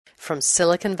From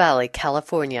Silicon Valley,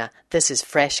 California, this is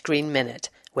Fresh Green Minute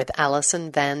with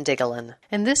Alison van Diggelen.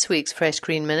 In this week's Fresh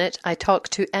Green Minute, I talk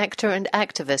to actor and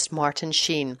activist Martin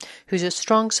Sheen, who's a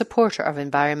strong supporter of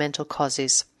environmental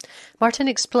causes. Martin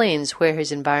explains where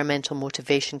his environmental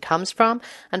motivation comes from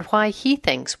and why he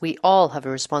thinks we all have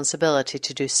a responsibility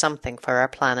to do something for our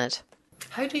planet.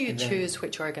 How do you choose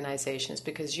which organisations?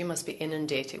 Because you must be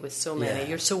inundated with so many.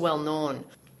 You're so well known.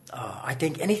 I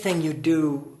think anything you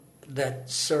do that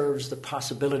serves the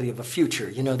possibility of a future.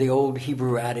 You know, the old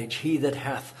Hebrew adage, he that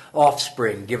hath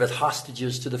offspring giveth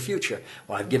hostages to the future.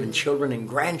 Well, I've given children and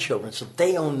grandchildren, so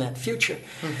they own that future.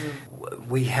 Mm-hmm.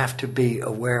 We have to be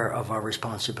aware of our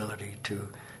responsibility to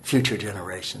future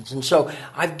generations. And so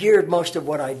I've geared most of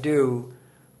what I do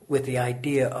with the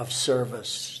idea of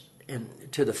service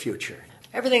to the future.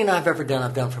 Everything that I've ever done,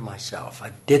 I've done for myself.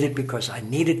 I did it because I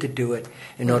needed to do it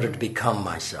in order to become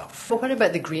myself. But what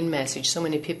about the green message? So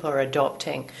many people are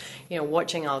adopting,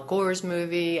 watching Al Gore's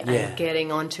movie and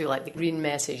getting onto like the green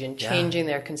message and changing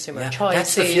their consumer choices.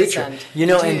 That's the future.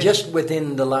 And just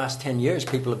within the last 10 years,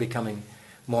 people are becoming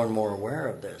more and more aware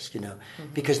of this,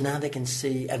 because now they can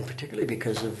see, and particularly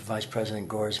because of Vice President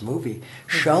Gore's movie,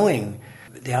 showing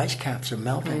the ice caps are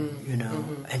melting,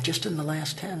 and just in the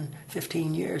last 10,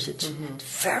 15 years, it's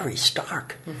very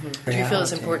stark. Do you feel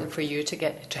it's important for you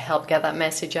to help get that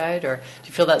message out, or do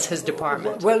you feel that's his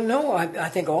department? Well, no, I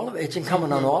think all of it's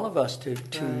incumbent on all of us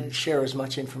to share as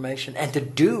much information and to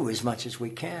do as much as we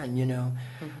can,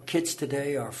 Kids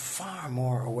today are far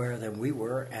more aware than we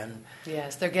were, and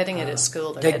yes, they're getting it at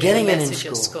school. They're getting it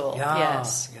in school.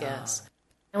 Yes.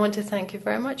 I want to thank you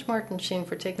very much, Martin Sheen,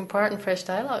 for taking part in Fresh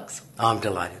Dialogues. I'm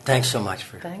delighted. Thanks so much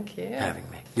for having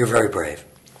me. You're very brave.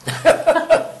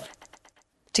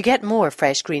 To get more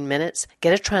Fresh Green Minutes,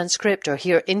 get a transcript or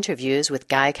hear interviews with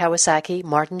Guy Kawasaki,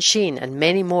 Martin Sheen and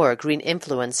many more green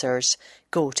influencers,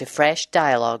 go to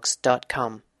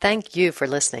freshdialogues.com. Thank you for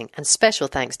listening, and special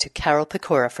thanks to Carol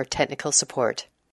Pecora for technical support.